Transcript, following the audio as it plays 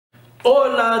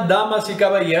Hola, damas y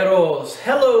caballeros.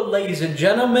 Hello, ladies and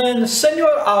gentlemen.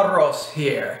 Senor Arroz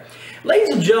here. Ladies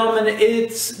and gentlemen,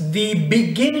 it's the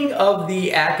beginning of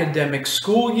the academic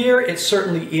school year. It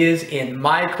certainly is in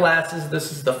my classes.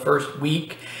 This is the first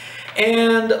week.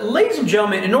 And ladies and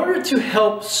gentlemen, in order to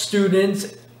help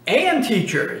students and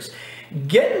teachers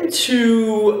get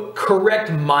into correct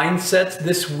mindsets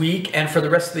this week and for the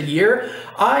rest of the year,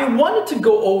 I wanted to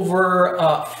go over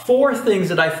 4 things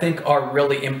that I think are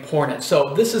really important.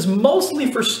 So this is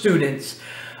mostly for students.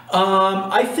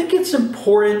 I think it's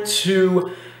important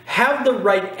to have the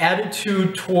right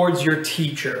attitude towards your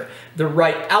teacher, the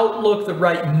right outlook, the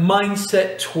right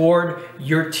mindset toward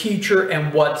your teacher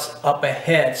and what's up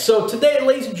ahead. So today,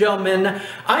 ladies and gentlemen,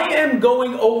 I am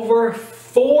going over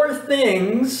 4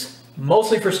 things,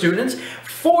 mostly for students,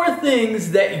 4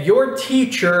 things that your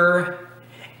teacher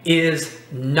is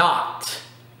not.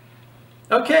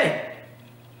 Okay,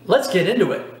 let's get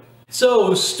into it.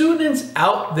 So students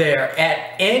out there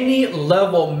at any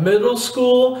level, middle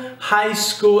school, high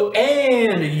school,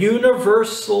 and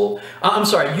university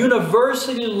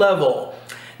level,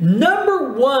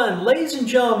 number 1, ladies and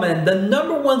gentlemen, the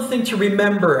number 1 thing to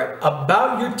remember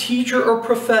about your teacher or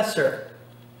professor,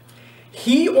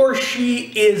 he or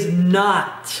she is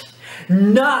not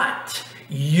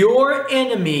your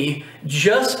enemy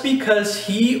just because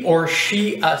he or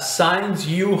she assigns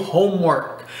you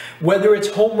homework. Whether it's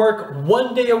homework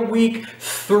 1 day a week,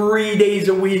 3 days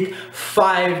a week,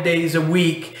 5 days a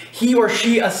week, he or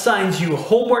she assigns you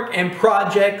homework and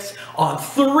projects on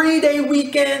 3-day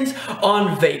weekends,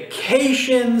 on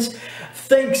vacations,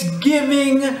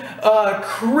 Thanksgiving,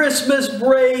 Christmas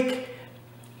break,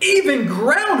 even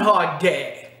Groundhog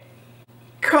Day.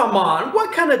 Come on,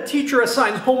 what kind of teacher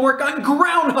assigns homework on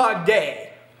Groundhog Day?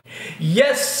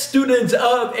 Yes, students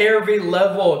of every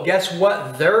level, guess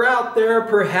what? They're out there.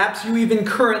 Perhaps you even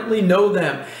currently know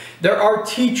them. There are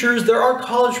teachers, there are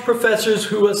college professors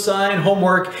who assign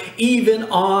homework even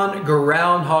on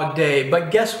Groundhog Day.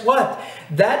 But guess what?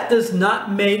 That does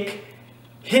not make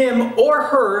him or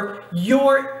her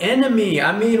your enemy.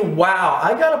 I mean, wow,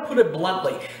 I gotta put it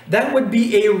bluntly. That would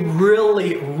be a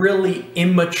really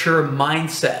immature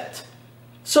mindset.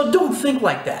 So don't think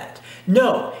like that.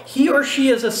 No, he or she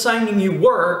is assigning you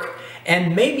work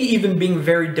and maybe even being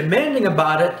very demanding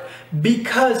about it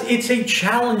because it's a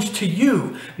challenge to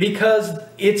you, because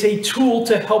it's a tool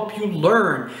to help you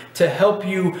learn, to help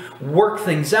you work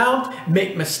things out,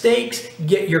 make mistakes,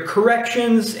 get your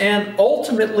corrections, and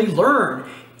ultimately learn.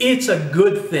 It's a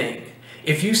good thing.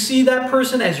 If you see that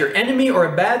person as your enemy or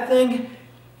a bad thing,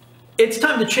 it's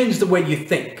time to change the way you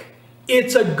think.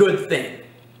 It's a good thing.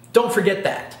 Don't forget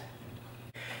that.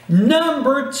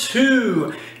 Number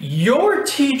 2, your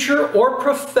teacher or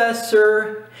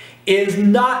professor is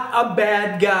not a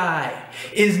bad guy,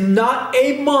 is not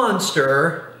a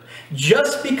monster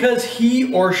just because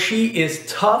he or she is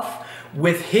tough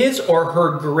with his or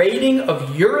her grading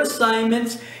of your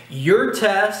assignments, your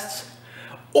tests,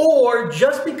 or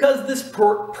just because this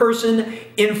person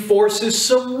enforces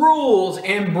some rules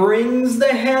and brings the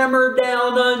hammer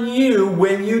down on you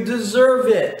when you deserve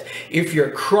it. If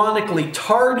you're chronically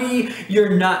tardy,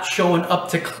 you're not showing up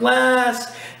to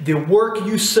class, the work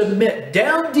you submit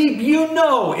down deep you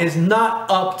know is not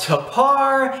up to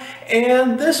par,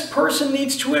 and this person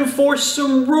needs to enforce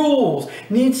some rules,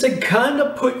 needs to kind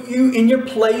of put you in your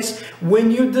place when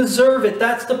you deserve it.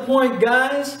 That's the point,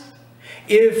 guys.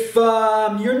 If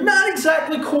you're not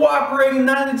exactly cooperating,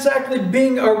 not exactly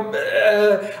being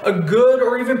a good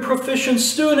or even proficient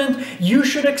student, you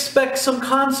should expect some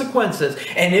consequences.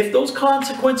 And if those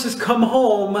consequences come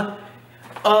home,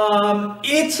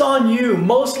 it's on you.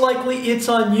 Most likely it's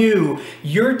on you.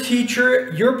 Your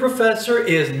teacher, your professor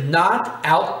is not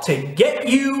out to get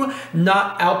you,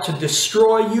 not out to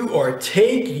destroy you or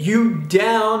take you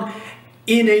down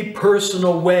in a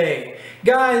personal way.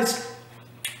 Guys,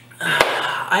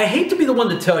 I hate to be the one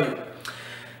to tell you,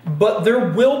 but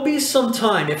there will be some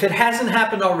time, if it hasn't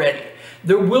happened already,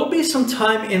 there will be some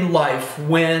time in life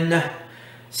when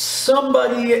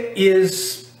somebody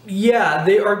is,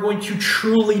 they are going to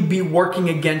truly be working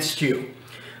against you.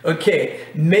 Okay,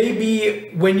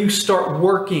 maybe when you start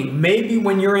working, maybe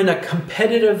when you're in a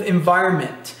competitive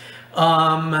environment,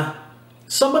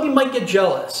 somebody might get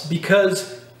jealous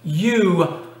because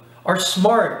you are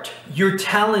smart, you're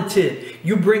talented,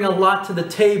 you bring a lot to the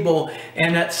table,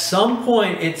 and at some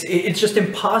point it's just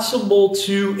impossible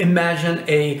to imagine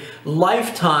a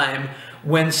lifetime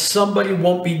when somebody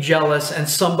won't be jealous and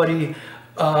somebody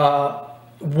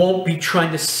won't be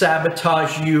trying to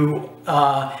sabotage you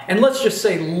and let's just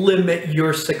say limit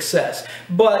your success.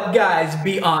 But guys,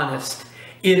 be honest.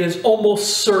 it is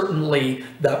almost certainly,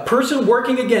 the person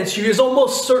working against you is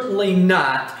almost certainly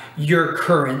not your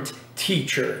current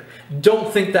teacher.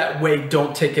 Don't think that way.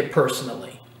 Don't take it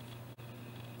personally.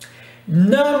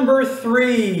 Number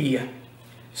 3,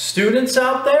 students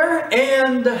out there,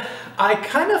 and I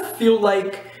kind of feel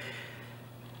like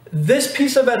this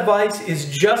piece of advice is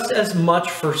just as much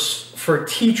for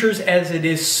teachers as it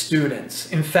is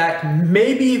students. In fact,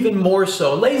 maybe even more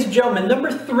so. Ladies and gentlemen,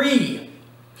 number 3,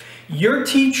 your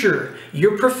teacher,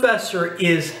 your professor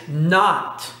is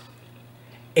not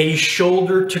a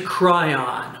shoulder to cry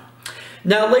on.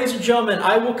 Now, ladies and gentlemen,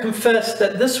 I will confess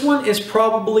that this one is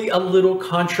probably a little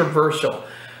controversial.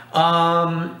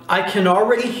 I can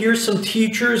already hear some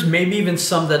teachers, maybe even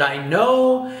some that I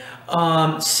know,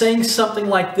 saying something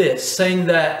like this, saying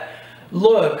that,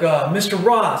 look, Mr.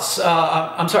 Ross,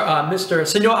 Mr.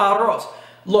 Senor Arroz,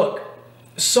 look,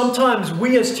 sometimes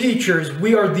we as teachers,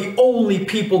 we are the only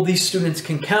people these students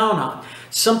can count on.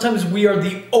 Sometimes we are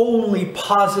the only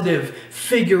positive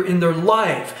figure in their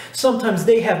life. Sometimes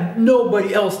they have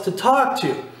nobody else to talk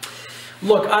to.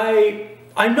 Look,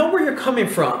 I know where you're coming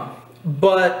from,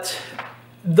 but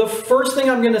the first thing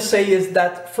I'm going to say is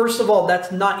that, first of all,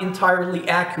 that's not entirely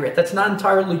accurate. That's not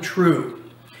entirely true.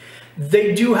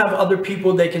 They do have other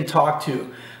people they can talk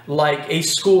to, like a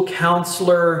school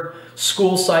counselor,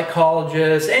 school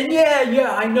psychologist, and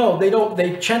yeah, I know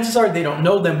chances are they don't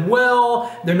know them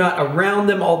well, they're not around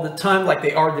them all the time like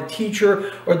they are the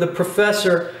teacher or the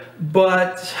professor,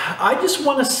 but I just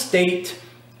want to state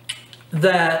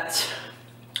that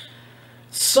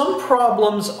some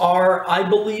problems are, I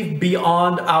believe,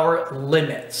 beyond our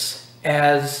limits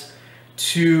as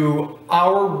to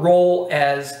our role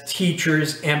as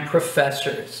teachers and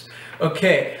professors.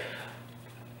 Okay,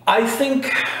 I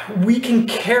think we can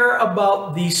care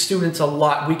about these students a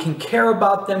lot. We can care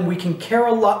about them. We can care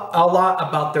a lot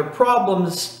about their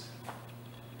problems,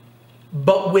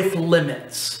 but with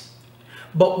limits,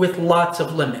 but with lots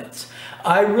of limits.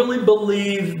 I really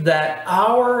believe that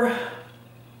our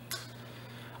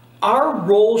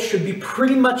role should be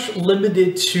pretty much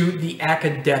limited to the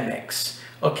academics.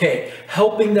 Okay,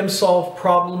 helping them solve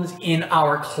problems in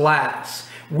our class,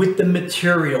 with the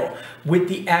material, with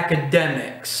the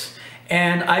academics.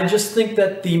 And I just think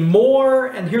that the more,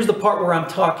 and here's the part where I'm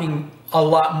talking a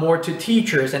lot more to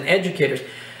teachers and educators.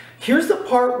 Here's the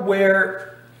part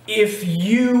where if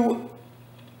you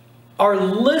are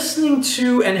listening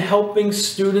to and helping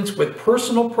students with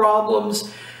personal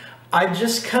problems, I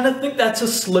just kind of think that's a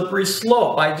slippery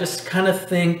slope. I just kind of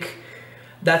think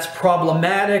that's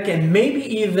problematic and maybe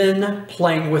even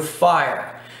playing with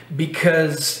fire.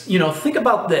 Because, you know, think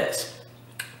about this.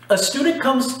 A student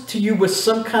comes to you with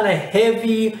some kind of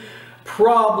heavy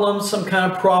problem, some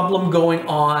kind of problem going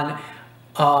on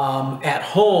at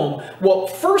home. Well,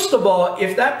 first of all,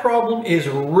 if that problem is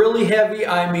really heavy,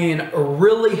 I mean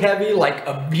really heavy, like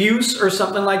abuse or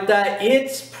something like that,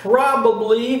 it's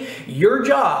probably your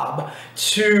job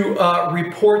to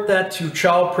report that to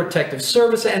Child Protective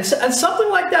Service and something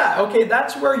like that. Okay,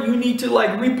 that's where you need to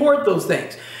like report those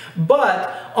things.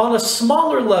 But on a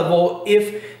smaller level,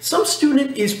 if some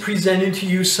student is presenting to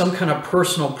you some kind of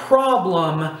personal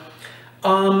problem,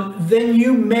 then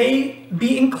you may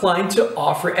be inclined to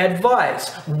offer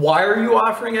advice. Why are you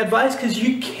offering advice? Because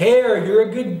you care, you're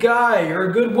a good guy, you're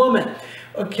a good woman.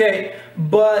 Okay,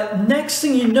 but next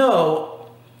thing you know,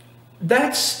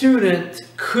 that student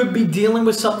could be dealing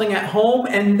with something at home,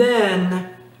 and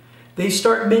then they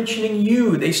start mentioning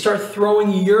you, they start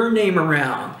throwing your name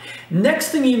around. Next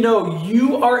thing you know,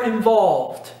 you are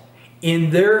involved in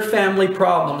their family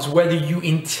problems, whether you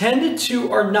intended to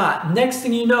or not. Next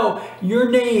thing you know,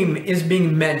 your name is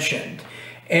being mentioned.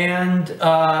 And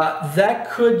that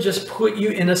could just put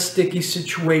you in a sticky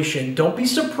situation. Don't be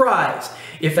surprised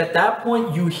if at that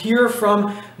point you hear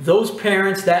from those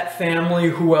parents, that family,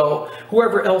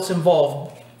 whoever else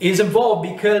is involved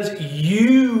because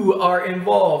you are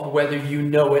involved, whether you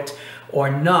know it or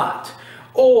not.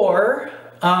 Or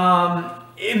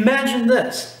imagine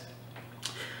this.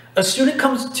 A student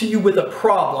comes to you with a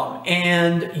problem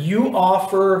and you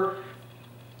offer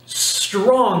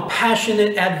strong,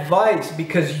 passionate advice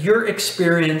because you're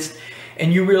experienced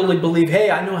and you really believe, hey,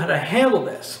 I know how to handle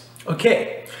this.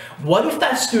 Okay, what if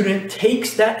that student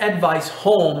takes that advice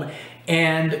home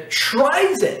and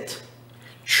tries it?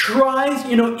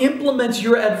 Implements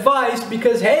your advice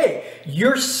because, hey,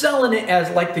 you're selling it as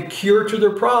like the cure to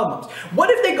their problems. What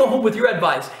if they go home with your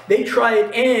advice, they try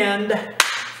it and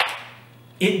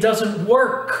it doesn't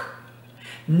work?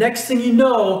 Next thing you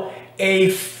know, a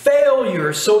failed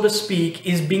failure, so to speak,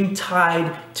 is being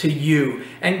tied to you.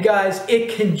 And guys,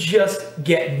 it can just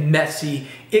get messy.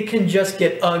 It can just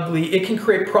get ugly. It can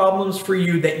create problems for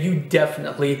you that you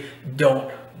definitely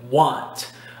don't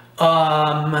want.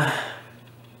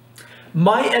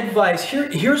 My advice,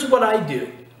 here's what I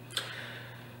do.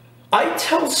 I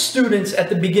tell students at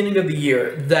the beginning of the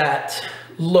year that,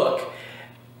 look,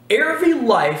 every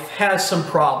life has some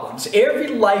problems. Every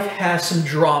life has some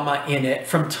drama in it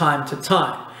from time to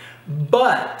time.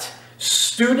 But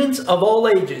students of all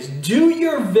ages, do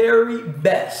your very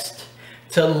best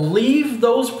to leave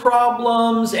those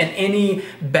problems and any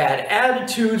bad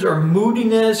attitudes or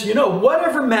moodiness, you know,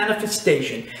 whatever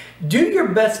manifestation. Do your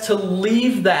best to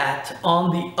leave that on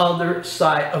the other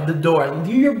side of the door.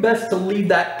 Do your best to leave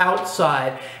that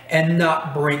outside and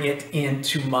not bring it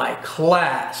into my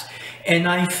class. And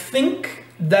I think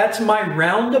that's my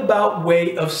roundabout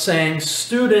way of saying,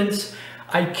 students,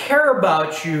 I care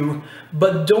about you,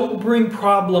 but don't bring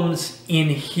problems in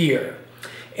here.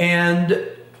 And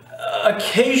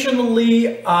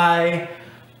occasionally I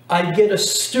get a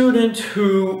student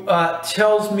who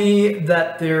tells me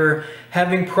that they're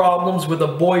having problems with a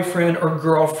boyfriend or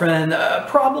girlfriend,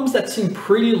 problems that seem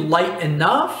pretty light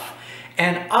enough.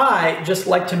 And I just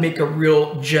like to make a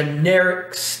real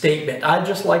generic statement. I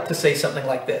just like to say something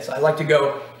like this. I like to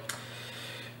go,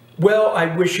 well, I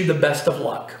wish you the best of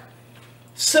luck.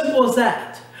 Simple as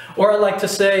that. Or I like to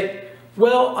say,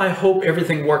 well, I hope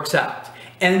everything works out.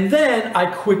 And then I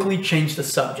quickly change the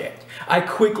subject. I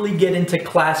quickly get into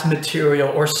class material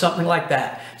or something like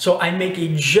that. So I make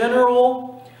a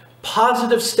general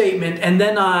positive statement and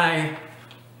then I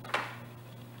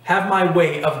have my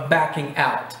way of backing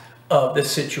out of the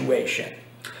situation.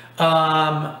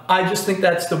 I just think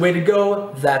that's the way to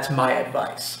go. That's my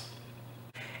advice.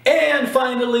 And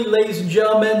finally, ladies and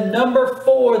gentlemen, number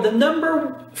 4, the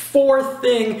number 4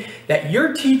 thing that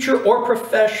your teacher or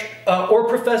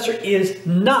professor is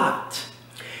not.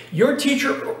 Your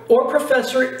teacher or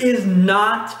professor is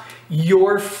not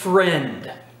your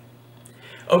friend.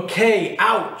 Okay,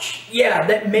 ouch. Yeah,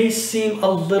 that may seem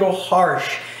a little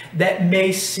harsh. That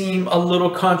may seem a little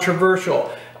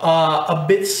controversial. A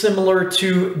bit similar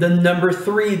to the number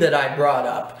 3 that I brought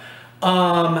up.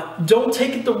 Don't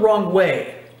take it the wrong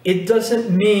way. It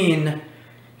doesn't mean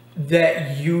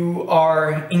that you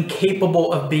are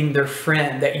incapable of being their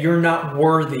friend, that you're not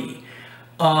worthy.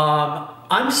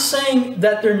 I'm saying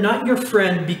that they're not your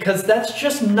friend because that's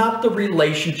just not the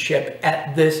relationship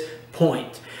at this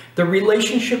point. The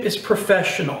relationship is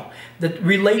professional. The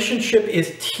relationship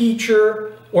is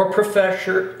teacher or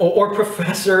professor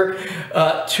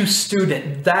to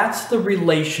student. That's the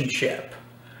relationship.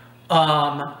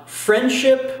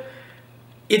 Friendship,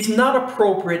 it's not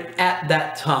appropriate at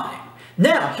that time.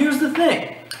 Now, here's the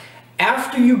thing.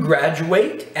 After you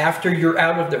graduate, after you're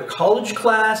out of their college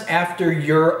class, after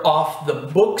you're off the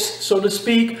books, so to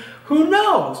speak, who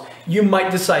knows? You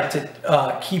might decide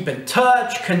to keep in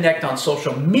touch, connect on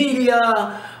social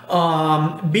media,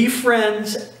 be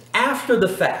friends after the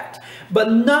fact,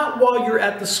 but not while you're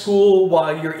at the school,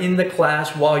 while you're in the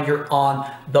class, while you're on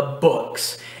the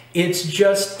books. It's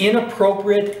just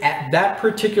inappropriate at that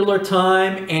particular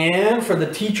time, and for the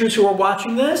teachers who are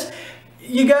watching this,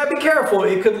 you gotta be careful.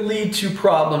 It could lead to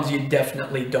problems you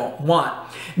definitely don't want.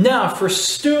 Now, for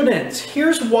students,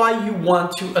 here's why you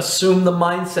want to assume the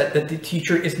mindset that the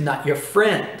teacher is not your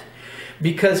friend.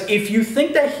 Because if you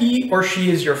think that he or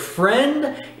she is your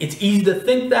friend, it's easy to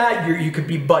think that. You could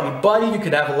be buddy-buddy, you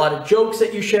could have a lot of jokes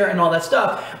that you share and all that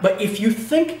stuff. But if you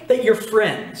think that you're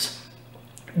friends,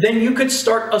 then you could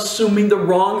start assuming the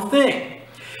wrong thing.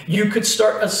 You could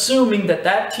start assuming that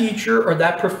that teacher or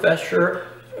that professor,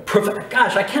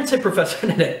 gosh, I can't say professor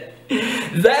today.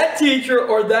 That teacher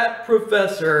or that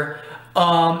professor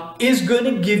is going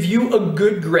to give you a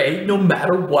good grade no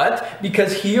matter what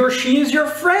because he or she is your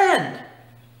friend.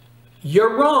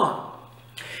 You're wrong.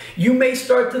 You may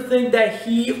start to think that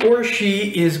he or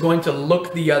she is going to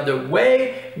look the other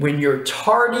way when you're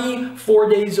tardy 4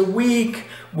 days a week,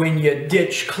 when you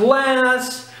ditch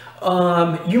class.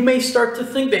 You may start to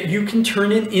think that you can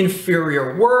turn in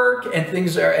inferior work and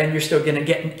and you're still going to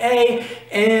get an A,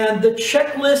 and the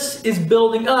checklist is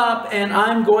building up, and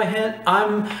I'm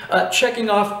checking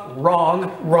off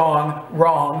wrong, wrong,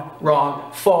 wrong,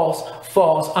 wrong, false,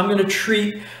 false. I'm going to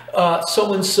treat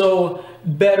so-and-so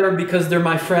better because they're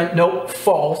my friend. Nope,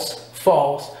 false,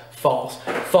 false, false,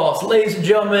 false. Ladies and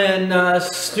gentlemen,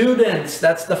 students,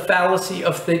 that's the fallacy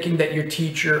of thinking that your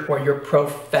teacher or your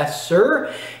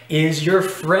professor is your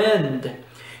friend.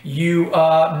 You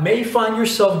may find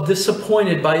yourself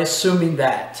disappointed by assuming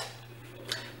that.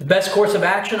 The best course of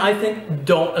action, I think,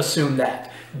 don't assume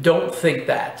that. Don't think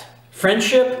that.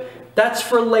 Friendship, that's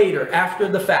for later, after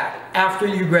the fact, after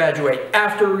you graduate,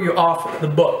 after you're off the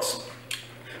books.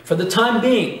 For the time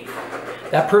being,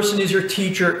 that person is your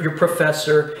teacher, your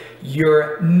professor,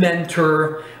 your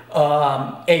mentor,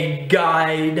 a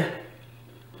guide,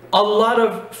 a lot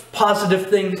of positive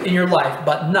things in your life,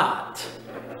 but not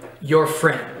your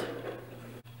friend.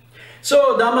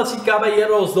 So, damas y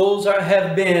caballeros, those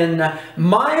have been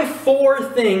my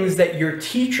 4 things that your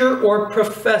teacher or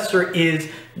professor is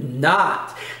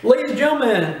not. Ladies and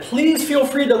gentlemen, please feel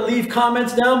free to leave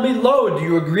comments down below. Do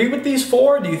you agree with these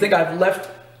 4? Do you think I've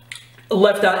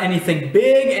left out anything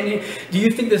big? Do you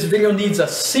think this video needs a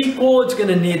sequel? It's going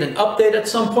to need an update at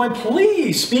some point?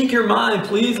 Please speak your mind.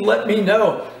 Please let me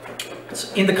know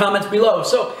in the comments below.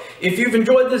 So, if you've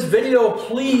enjoyed this video,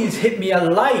 please hit me a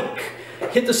like.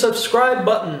 Hit the subscribe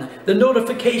button, the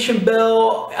notification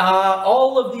bell,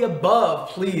 all of the above.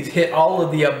 Please hit all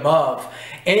of the above.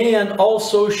 And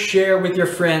also share with your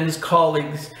friends,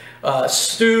 colleagues,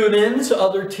 students,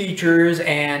 other teachers,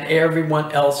 and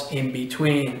everyone else in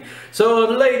between. So,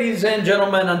 ladies and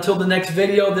gentlemen, until the next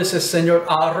video, this is Senor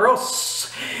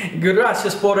Arroz.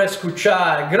 Gracias por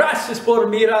escuchar. Gracias por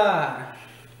mirar.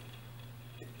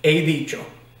 He dicho.